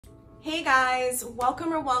Hey guys, welcome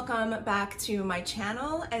back to my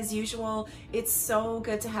channel. As usual, it's so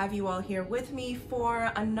good to have you all here with me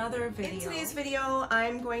for another video. In today's video,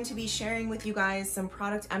 I'm going to be sharing with you guys some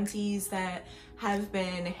product empties that have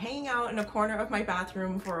been hanging out in a corner of my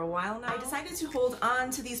bathroom for a while now. I decided to hold on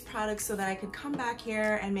to these products so that I could come back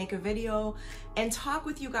here and make a video and talk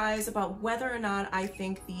with you guys about whether or not I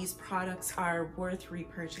think these products are worth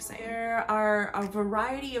repurchasing. There are a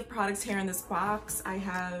variety of products here in this box. I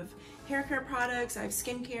have hair care products, I have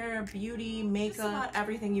skincare, beauty, makeup, just about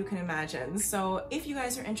everything you can imagine. So if you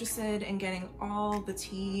guys are interested in getting all the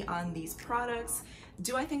tea on these products,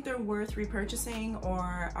 do I think they're worth repurchasing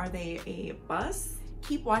or are they a bust?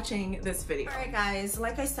 Keep watching this video. All right guys,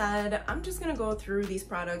 like I said, I'm just gonna go through these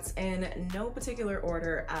products in no particular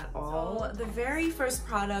order at all. So the very first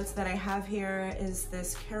product that I have here is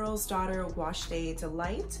this Carol's Daughter Wash Day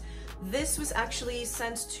Delight. This was actually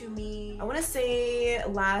sent to me, I wanna say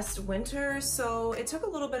last winter, so it took a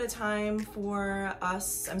little bit of time for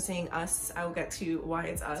us, I'm saying us, I'll get to why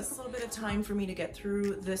it's us. It took a little bit of time for me to get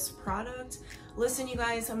through this product. Listen you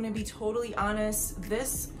guys, I'm gonna be totally honest,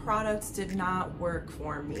 this product did not work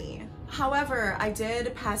for me. However, I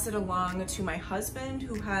did pass it along to my husband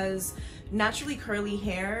who has naturally curly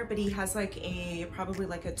hair, but he has probably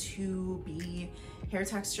like a 2B hair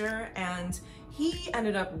texture, and he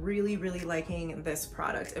ended up really liking this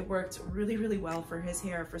product. It worked really well for his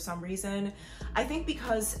hair for some reason. I think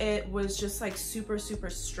because it was just like super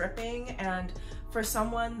stripping, and for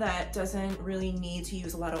someone that doesn't really need to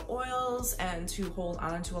use a lot of oils and to hold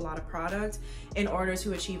on to a lot of product in order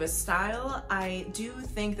to achieve a style, I do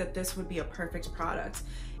think that this would be a perfect product.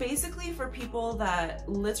 Basically for people that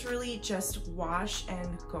literally just wash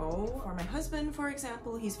and go. For my husband, for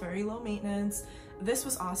example, he's very low maintenance. This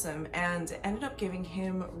was awesome and ended up giving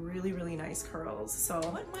him really nice curls. So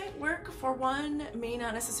what might work for one may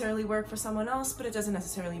not necessarily work for someone else, but it doesn't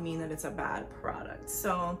necessarily mean that it's a bad product.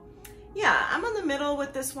 So yeah, I'm in the middle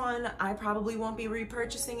with this one. I probably won't be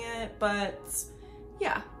repurchasing it, but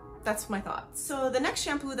yeah, that's my thoughts. So the next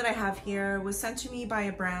shampoo that I have here was sent to me by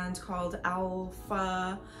a brand called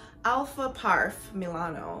Alpha Parf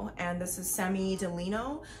Milano, and this is Semi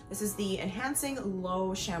Delino. This is the Enhancing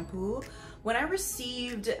Low Shampoo. When I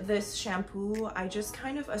received this shampoo, I just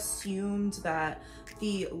kind of assumed that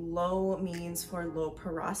the low means for low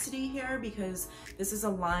porosity hair because this is a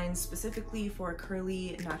line specifically for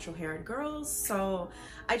curly natural haired girls. So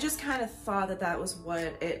I just kind of thought that that was what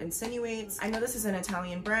it insinuates. I know this is an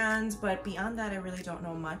Italian brand, but beyond that, I really don't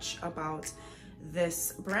know much about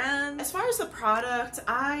this brand. As far as the product,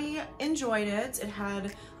 I enjoyed it. It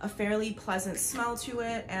had a fairly pleasant smell to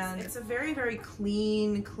it, and it's a very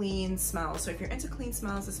clean smell. So if you're into clean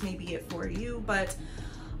smells, this may be it for you. But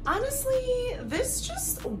honestly, this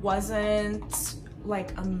just wasn't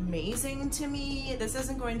like amazing to me. This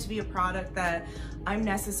isn't going to be a product that I'm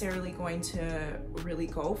necessarily going to really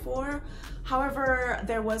go for. However,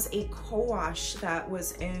 there was a co-wash that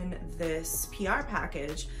was in this PR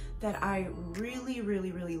package that I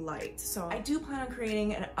really liked. So I do plan on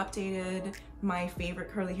creating an updated my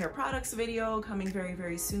favorite curly hair products video coming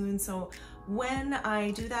very soon. So when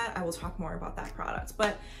I do that, I will talk more about that product.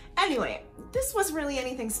 But anyway, this wasn't really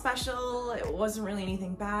anything special. It wasn't really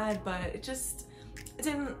anything bad, but it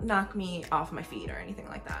didn't knock me off my feet or anything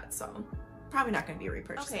like that. So probably not gonna be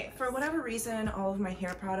repurchasing. Okay, for whatever reason, all of my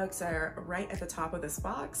hair products are right at the top of this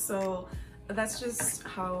box. So that's just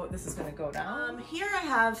how this is gonna go down. Here I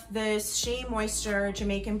have this Shea Moisture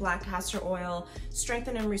Jamaican Black Castor Oil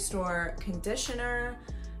Strengthen and Restore Conditioner.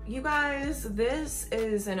 You guys, this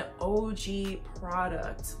is an OG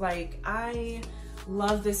product. Like, I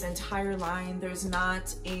love this entire line. There's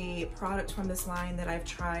not a product from this line that I've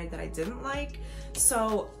tried that I didn't like.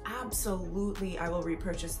 So absolutely, I will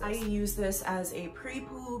repurchase this. I use this as a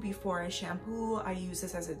pre-poo before I shampoo. I use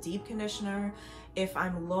this as a deep conditioner if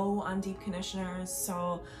I'm low on deep conditioners.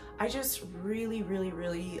 So I just really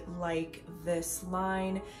like this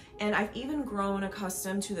line. And I've even grown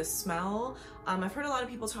accustomed to the smell. I've heard a lot of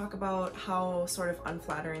people talk about how sort of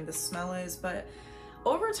unflattering the smell is, but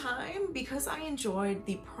over time, because I enjoyed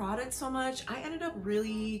the product so much, I ended up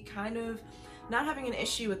really kind of not having an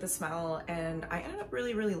issue with the smell, and I ended up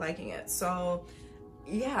really liking it. So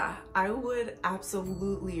yeah, I would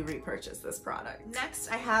absolutely repurchase this product. Next,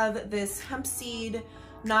 I have this Hemp Seed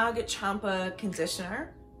Nag Champa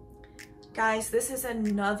Conditioner. Guys, this is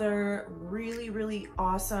another really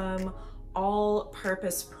awesome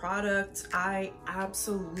all-purpose product. I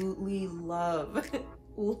absolutely love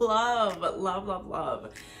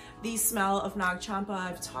the smell of Nag Champa.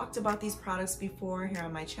 I've talked about these products before here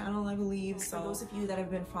on my channel, I believe. So for those of you that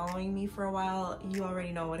have been following me for a while, you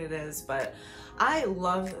already know what it is, but I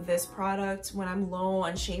love this product. When I'm low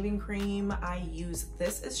on shaving cream, I use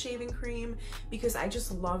this as shaving cream because I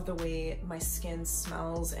just love the way my skin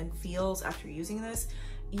smells and feels after using this.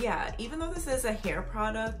 Yeah, even though this is a hair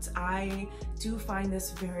product, I do find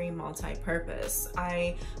this very multi-purpose.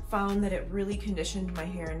 I found that it really conditioned my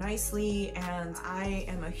hair nicely, and I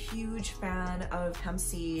am a huge fan of hemp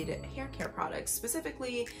seed hair care products,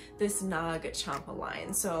 specifically this Nag Champa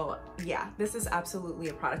line. So yeah, this is absolutely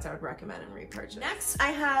a product I would recommend and repurchase. Next,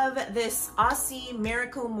 I have this Aussie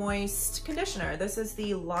Miracle Moist conditioner. This is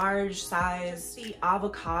the large size, the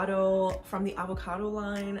avocado, from the avocado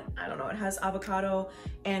line. I don't know, it has avocado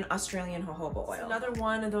and Australian jojoba oil. It's another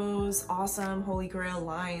one of those awesome holy grail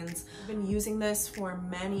lines. I've been using this for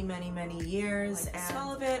many years, and the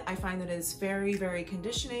smell of it, I find that it's very, very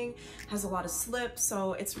conditioning, has a lot of slip,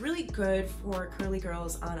 so it's really good for curly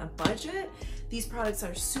girls on a budget. These products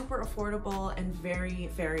are super affordable and very,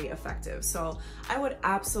 very effective. So I would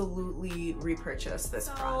absolutely repurchase this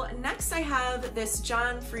product. Next I have this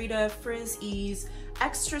John Frieda Frizz Ease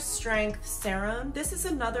Extra Strength Serum. This is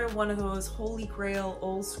another one of those holy grail,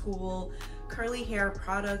 old school curly hair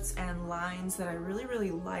products and lines that I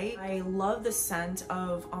really like. I love the scent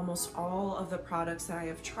of almost all of the products that I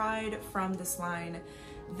have tried from this line.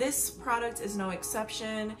 This product is no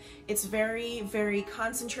exception. It's very, very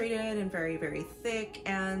concentrated and very, very thick,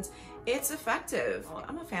 and it's effective.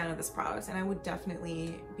 I'm a fan of this product and I would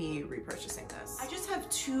definitely be repurchasing this. I just have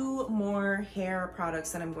two more hair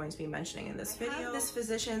products that I'm going to be mentioning in this video. I have this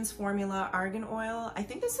Physicians Formula Argan Oil. I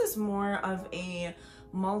think this is more of a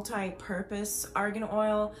multi-purpose argan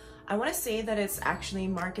oil. I want to say that it's actually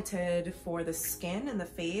marketed for the skin and the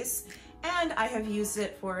face, and I have used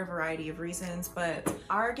it for a variety of reasons, but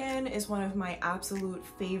argan is one of my absolute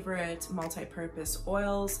favorite multi-purpose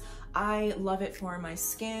oils. I love it for my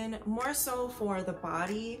skin, more so for the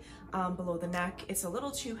body, below the neck. It's a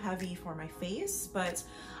little too heavy for my face, but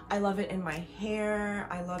I love it in my hair,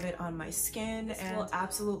 I love it on my skin, and will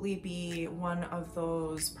absolutely be one of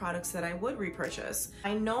those products that I would repurchase.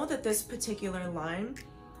 I know that this particular line,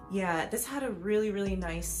 yeah, this had a really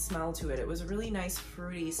nice smell to it. It was a really nice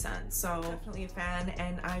fruity scent, so definitely a fan,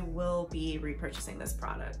 and I will be repurchasing this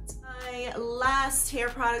product. My last hair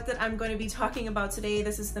product that I'm going to be talking about today,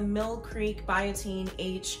 this is the Mill Creek Biotin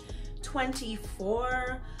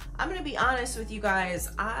H24. I'm going to be honest with you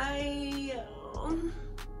guys, I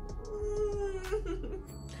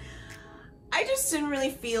just didn't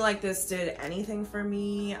really feel like this did anything for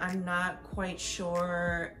me. I'm not quite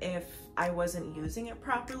sure if I wasn't using it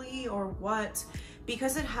properly or what,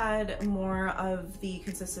 because it had more of the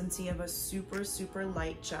consistency of a super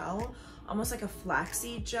light gel, almost like a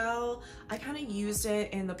flaxseed gel. I kind of used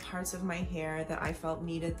it in the parts of my hair that I felt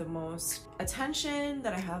needed the most attention,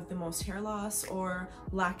 that I have the most hair loss or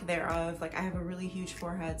lack thereof. Like, I have a really huge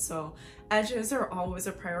forehead, so edges are always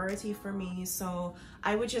a priority for me. So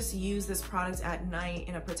I would just use this product at night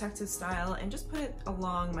in a protective style and just put it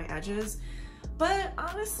along my edges. But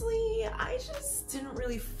honestly, I just didn't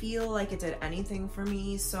really feel like it did anything for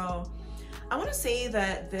me. So I want to say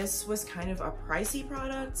that this was kind of a pricey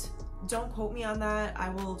product. Don't quote me on that. I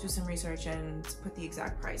will do some research and put the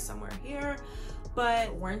exact price somewhere here, but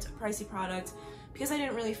it weren't a pricey product because I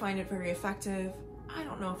didn't really find it very effective. I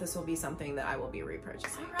don't know if this will be something that I will be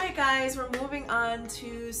repurchasing. All right, guys, we're moving on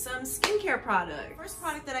to some skincare products. First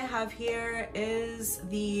product that I have here is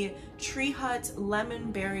the Tree Hut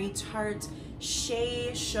Lemon Berry Tart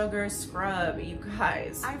Shea Sugar Scrub. You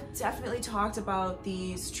guys, I've definitely talked about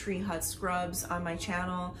these Tree Hut scrubs on my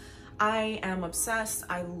channel. I am obsessed.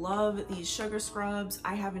 I love these sugar scrubs.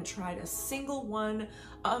 I haven't tried a single one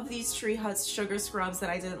of these Tree Hut sugar scrubs that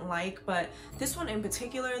I didn't like, but this one in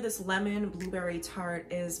particular, this lemon blueberry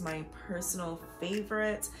tart, is my personal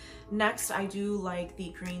favorite. Next, I do like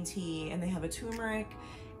the green tea, and they have a turmeric,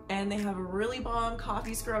 and they have a really bomb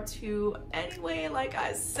coffee scrub too. Anyway, like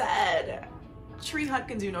I said, Tree Hut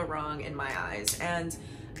can do no wrong in my eyes, and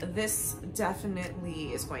this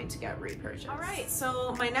definitely is going to get repurchased. All right,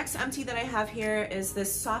 so my next empty that I have here is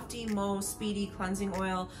this Softy Mo Speedy Cleansing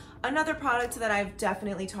Oil, another product that I've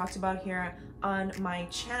definitely talked about here on my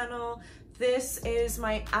channel. This is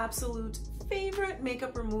my absolute favorite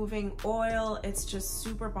makeup removing oil. It's just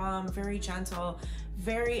super bomb, very gentle,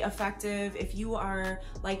 very effective. If you are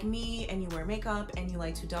like me and you wear makeup and you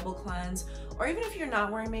like to double cleanse, or even if you're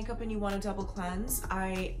not wearing makeup and you want to double cleanse,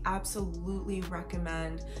 I absolutely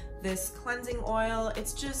recommend this cleansing oil.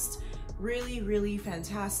 It's just really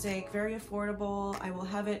fantastic, very affordable. I will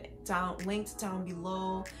have it linked down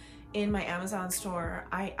below. in my Amazon store,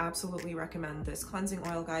 I absolutely recommend this cleansing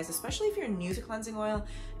oil, guys, especially if you're new to cleansing oil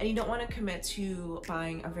and you don't want to commit to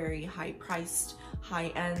buying a very high-priced,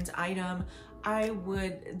 high-end item. I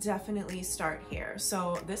would definitely start here.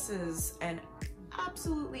 So this is an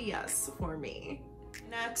absolutely yes for me.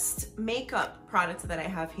 Next makeup product that I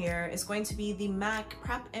have here is going to be the MAC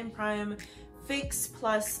Prep and Prime Fix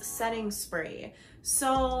Plus Setting Spray.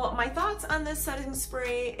 So my thoughts on this setting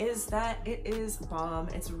spray is that it is bomb.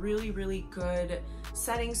 It's really, really good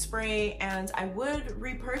setting spray, and I would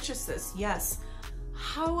repurchase this, yes.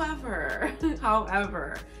 However,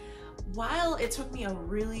 while it took me a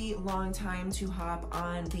really long time to hop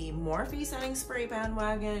on the Morphe setting spray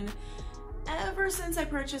bandwagon, ever since I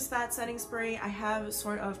purchased that setting spray, I have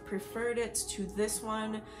sort of preferred it to this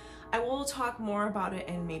one. I will talk more about it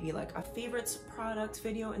in maybe like a favorites product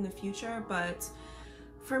video in the future, but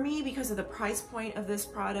for me, because of the price point of this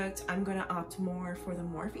product, I'm gonna opt more for the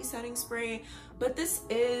Morphe setting spray. But this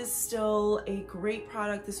is still a great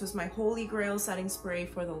product. This was my holy grail setting spray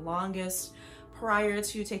for the longest prior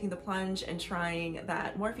to taking the plunge and trying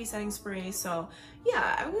that Morphe setting spray. So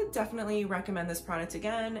yeah, I would definitely recommend this product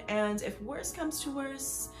again. And if worse comes to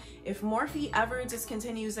worse, if Morphe ever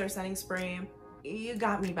discontinues their setting spray, you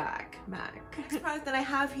got me back, MAC. The product that I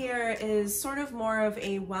have here is sort of more of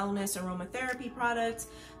a wellness aromatherapy product.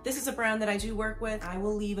 This is a brand that I do work with. I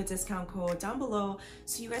will leave a discount code down below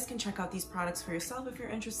so you guys can check out these products for yourself if you're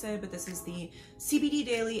interested, but this is the CBD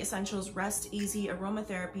Daily Essentials Rest Easy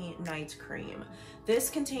Aromatherapy Night Cream. This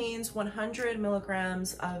contains 100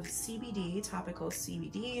 milligrams of CBD, topical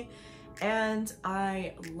CBD, and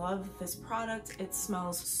I love this product. It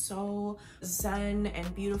smells so zen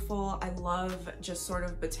and beautiful. I love just sort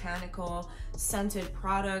of botanical scented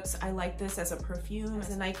products. I like this as a perfume, as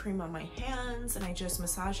a night cream on my hands, and I just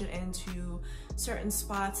massage it into certain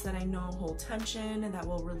spots that I know hold tension and that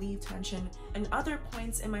will relieve tension, and other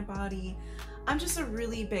points in my body. I'm just a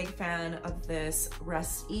really big fan of this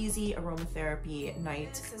Rest Easy Aromatherapy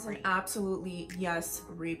Night. This is an absolutely yes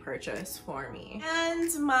repurchase for me.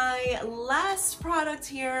 And my last product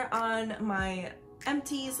here on my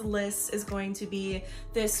Empties list is going to be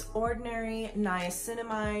this Ordinary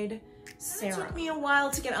Niacinamide Serum. It took me a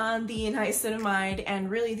while to get on the niacinamide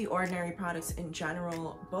and really the Ordinary products in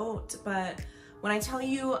general boat, but when I tell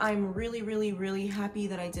you I'm really, really, really happy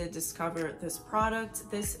that I did discover this product.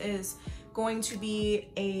 This is going to be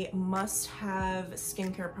a must-have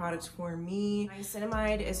skincare product for me.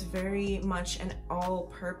 Niacinamide is very much an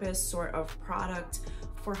all-purpose sort of product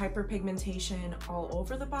for hyperpigmentation all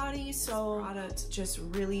over the body. So the product just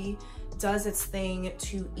really does its thing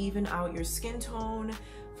to even out your skin tone.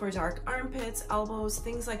 For dark armpits, elbows,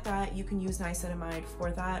 things like that, you can use niacinamide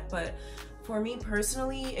for that. But for me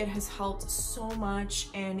personally, it has helped so much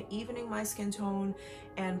in evening my skin tone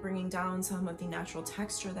and bringing down some of the natural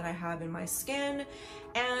texture that I have in my skin.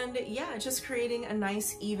 And yeah, just creating a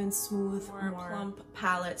nice, even, smooth, more plump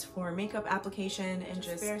palette for makeup application and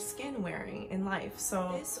just bare skin wearing in life.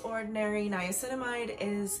 So this Ordinary Niacinamide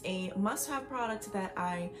is a must-have product that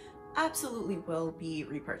I absolutely will be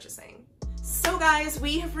repurchasing. So guys,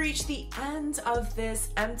 we have reached the end of this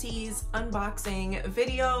Empties unboxing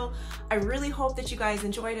video. I really hope that you guys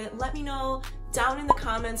enjoyed it. Let me know down in the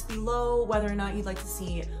comments below whether or not you'd like to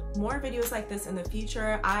see more videos like this in the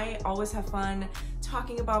future. I always have fun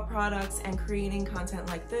talking about products and creating content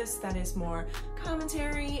like this that is more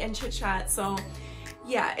commentary and chit chat. So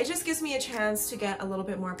yeah, it just gives me a chance to get a little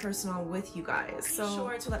bit more personal with you guys. So be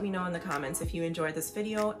sure to let me know in the comments if you enjoyed this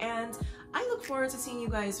video, and I look forward to seeing you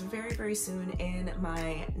guys very, very soon in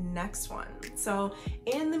my next one. So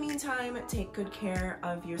in the meantime, take good care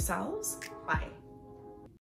of yourselves. Bye.